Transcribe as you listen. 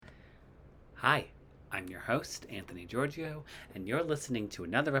Hi, I'm your host, Anthony Giorgio, and you're listening to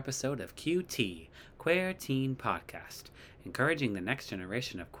another episode of QT, Queer Teen Podcast, encouraging the next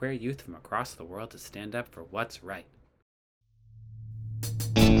generation of queer youth from across the world to stand up for what's right.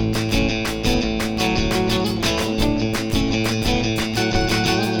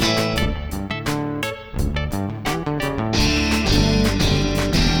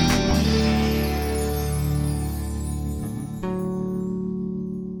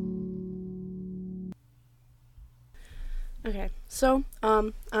 Okay, so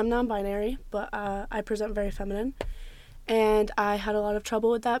I'm non-binary, but I present very feminine, and I had a lot of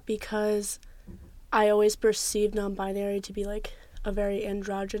trouble with that because I always perceived non-binary to be like a very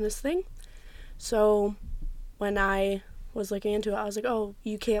androgynous thing. So when I was looking into it, I was like, oh,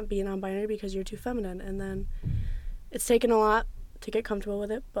 you can't be non-binary because you're too feminine, and then it's taken a lot to get comfortable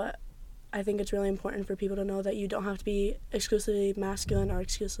with it, but I think it's really important for people to know that you don't have to be exclusively masculine or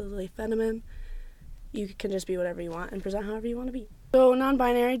exclusively feminine. You can just be whatever you want and present however you want to be. So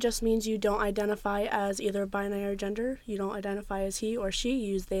non-binary just means you don't identify as either binary or gender. You don't identify as he or she.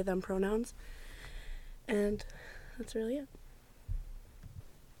 You use they, them pronouns. And that's really it.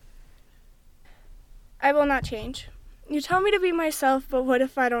 I will not change. You tell me to be myself, but what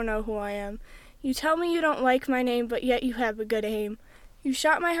if I don't know who I am? You tell me you don't like my name, but yet you have a good aim. You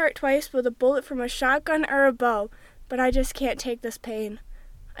shot my heart twice with a bullet from a shotgun or a bow, but I just can't take this pain.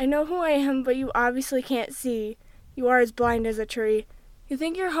 I know who I am, but you obviously can't see. You are as blind as a tree. You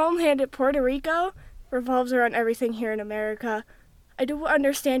think your homeland at Puerto Rico revolves around everything here in America. I do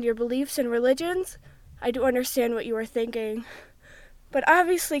understand your beliefs and religions. I do understand what you are thinking. But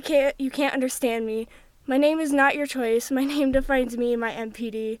obviously you can't understand me. My name is not your choice. My name defines me and my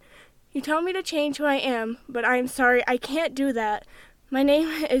MPD. You tell me to change who I am, but I am sorry, I can't do that. My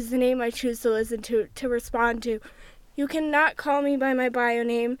name is the name I choose to listen to respond to. You cannot call me by my bio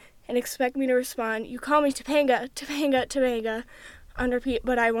name and expect me to respond. You call me Topanga, Topanga, Topanga on repeat,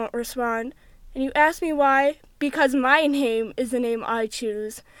 but I won't respond. And you ask me why? Because my name is the name I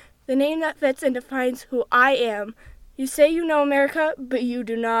choose, the name that fits and defines who I am. You say you know America, but you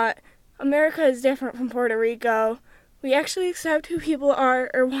do not. America is different from Puerto Rico. We actually accept who people are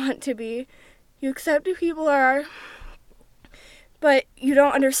or want to be. You accept who people are, but you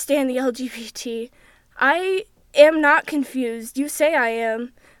don't understand the LGBT. I am not confused. You say I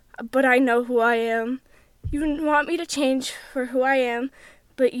am, but I know who I am. You want me to change for who I am,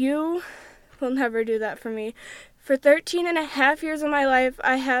 but you will never do that for me. For 13 and a half years of my life,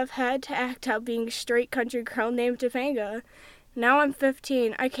 I have had to act out being a straight country girl named Topanga. Now I'm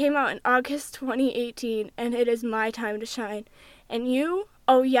 15. I came out in August 2018, and it is my time to shine. And you?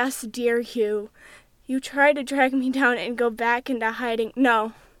 Oh yes, dear you. You try to drag me down and go back into hiding.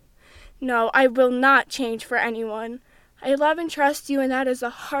 No, I will not change for anyone. I love and trust you, and that is the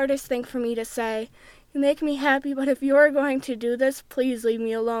hardest thing for me to say. You make me happy, but if you are going to do this, please leave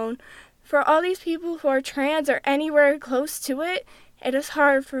me alone. For all these people who are trans or anywhere close to it, it is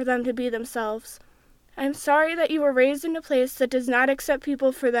hard for them to be themselves. I'm sorry that you were raised in a place that does not accept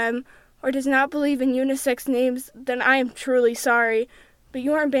people for them or does not believe in unisex names, then I am truly sorry. But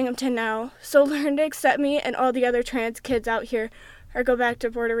you are in Binghamton now, so learn to accept me and all the other trans kids out here, or go back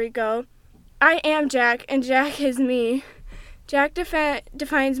to Puerto Rico. I am Jack, and Jack is me. Jack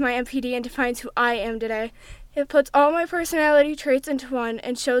defines my MPD and defines who I am today. It puts all my personality traits into one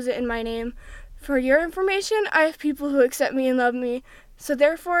and shows it in my name. For your information, I have people who accept me and love me, so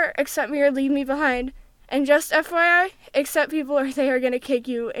therefore, accept me or leave me behind. And just FYI, accept people or they are going to kick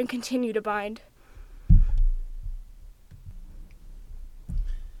you and continue to bind.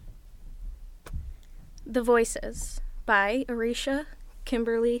 The Voices by Arisha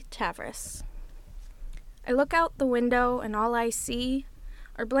Kimberly Tavris. I look out the window and all I see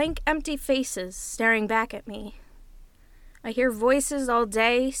are blank, empty faces staring back at me. I hear voices all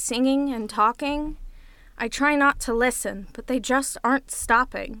day singing and talking. I try not to listen, but they just aren't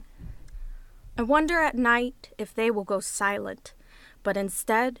stopping. I wonder at night if they will go silent, but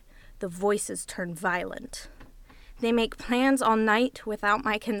instead the voices turn violent. They make plans all night without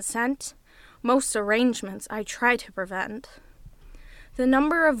my consent. Most arrangements I try to prevent. The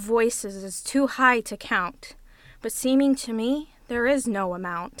number of voices is too high to count, but seeming to me, there is no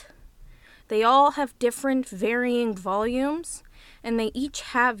amount. They all have different, varying volumes, and they each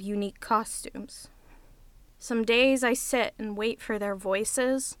have unique costumes. Some days I sit and wait for their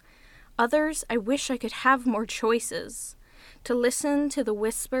voices. Others, I wish I could have more choices, to listen to the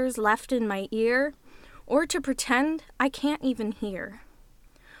whispers left in my ear, or to pretend I can't even hear.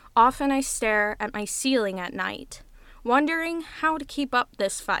 Often I stare at my ceiling at night, wondering how to keep up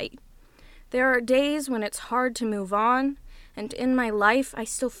this fight. There are days when it's hard to move on, and in my life I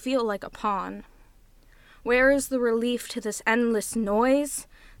still feel like a pawn. Where is the relief to this endless noise?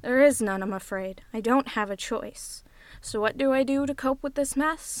 There is none, I'm afraid. I don't have a choice. So what do I do to cope with this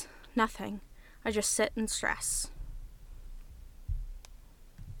mess? Nothing. I just sit and stress.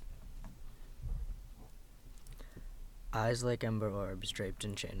 Eyes like ember orbs draped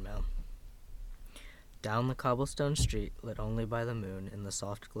in chainmail. Down the cobblestone street, lit only by the moon in the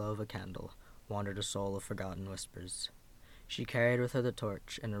soft glow of a candle, wandered a soul of forgotten whispers. She carried with her the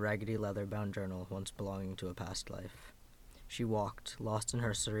torch and a raggedy leather-bound journal once belonging to a past life. She walked, lost in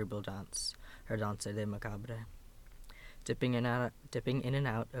her cerebral dance, her danse de macabre. Dipping in and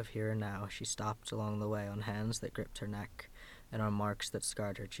out of here and now, she stopped along the way on hands that gripped her neck and on marks that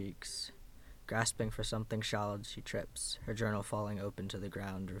scarred her cheeks. Grasping for something shallowed, she trips, her journal falling open to the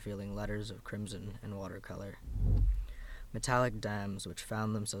ground, revealing letters of crimson and watercolor. Metallic dams which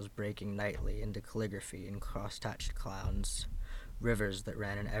found themselves breaking nightly into calligraphy and cross-hatched clowns. Rivers that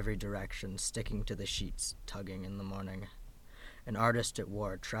ran in every direction, sticking to the sheets, tugging in the morning. An artist at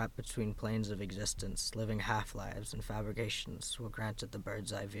war, trapped between planes of existence, living half-lives and fabrications, will grant it the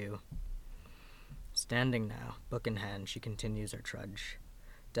bird's-eye view. Standing now, book in hand, she continues her trudge.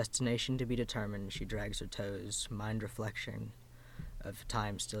 Destination to be determined, she drags her toes, mind reflection of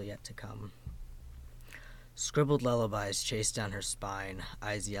time still yet to come. Scribbled lullabies chase down her spine,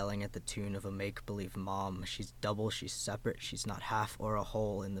 eyes yelling at the tune of a make-believe mom. She's double, she's separate, she's not half or a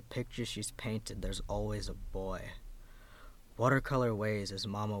whole. In the picture she's painted, there's always a boy. Watercolor ways as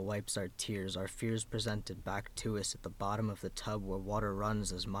Mama wipes our tears, our fears presented back to us at the bottom of the tub where water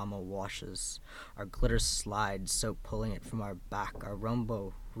runs as Mama washes. Our glitter slides, soap pulling it from our back, our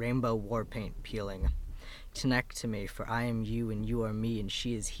rainbow war paint peeling. Connect to me, for I am you and you are me, and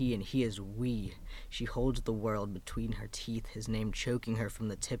she is he and he is we. She holds the world between her teeth, his name choking her from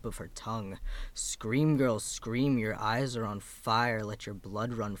the tip of her tongue. Scream, girl, scream, your eyes are on fire. Let your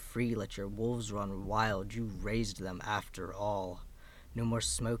blood run free, let your wolves run wild. You raised them after all. No more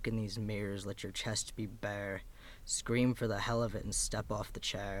smoke in these mirrors, let your chest be bare. Scream for the hell of it and step off the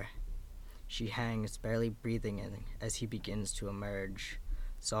chair. She hangs, barely breathing in, as he begins to emerge.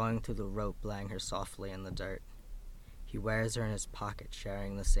 Sawing through the rope, laying her softly in the dirt. He wears her in his pocket,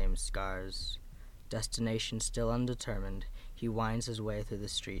 sharing the same scars. Destination still undetermined, he winds his way through the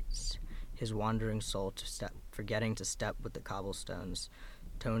streets, his wandering soul forgetting to step with the cobblestones,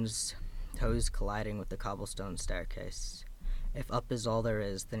 toes colliding with the cobblestone staircase. If up is all there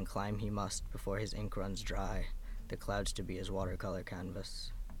is, then climb he must before his ink runs dry, the clouds to be his watercolor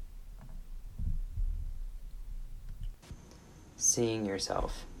canvas. Seeing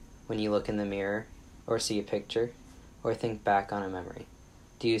yourself when you look in the mirror, or see a picture, or think back on a memory.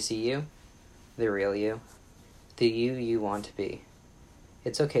 Do you see you? The real you? The you want to be.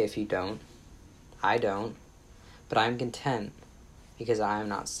 It's okay if you don't. I don't. But I'm content because I am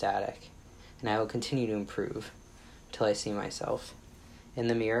not static, and I will continue to improve until I see myself in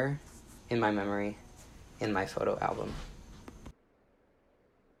the mirror, in my memory, in my photo album.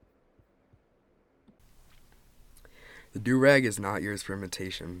 The do-rag is not yours for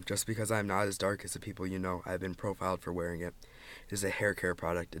imitation. Just because I am not as dark as the people you know, I have been profiled for wearing it. It is a hair care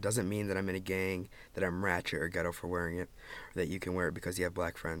product. It doesn't mean that I'm in a gang, that I'm ratchet or ghetto for wearing it, or that you can wear it because you have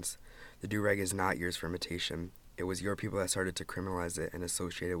black friends. The do-rag is not yours for imitation. It was your people that started to criminalize it and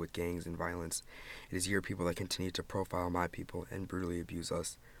associate it with gangs and violence. It is your people that continue to profile my people and brutally abuse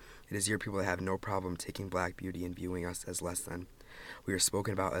us. It is your people that have no problem taking black beauty and viewing us as less than. We are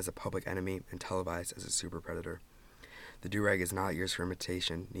spoken about as a public enemy and televised as a super predator. The do-rag is not yours for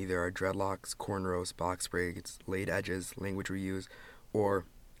imitation. Neither are dreadlocks, cornrows, box braids, laid edges, language we use, or,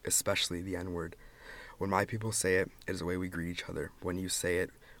 especially, the N-word. When my people say it, it is the way we greet each other. When you say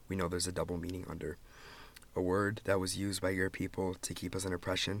it, we know there's a double meaning under. A word that was used by your people to keep us in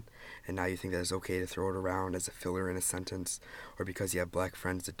oppression, and now you think that it's okay to throw it around as a filler in a sentence, or because you have black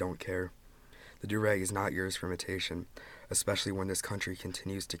friends that don't care. The do-rag is not yours for imitation, especially when this country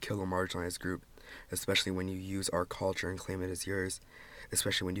continues to kill a marginalized group, especially when you use our culture and claim it as yours,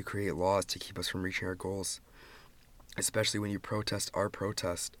 especially when you create laws to keep us from reaching our goals, especially when you protest our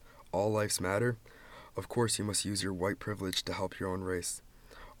protest. All lives matter. Of course you must use your white privilege to help your own race.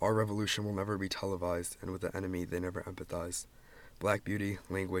 Our revolution will never be televised, and with the enemy they never empathize. Black beauty,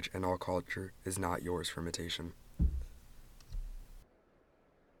 language, and all culture is not yours for imitation.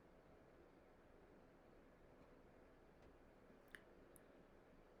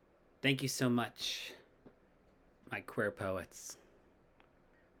 Thank you so much, my queer poets.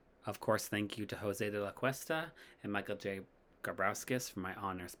 Of course, thank you to Jose de la Cuesta and Michael J. Gabrowskis for my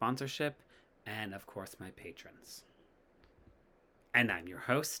honor sponsorship, and of course, my patrons. And I'm your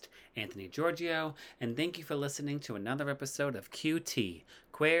host, Anthony Giorgio, and thank you for listening to another episode of QT,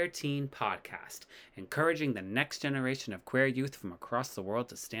 Queer Teen Podcast, encouraging the next generation of queer youth from across the world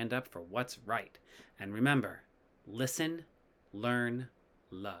to stand up for what's right. And remember, listen, learn,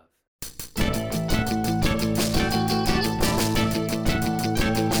 love.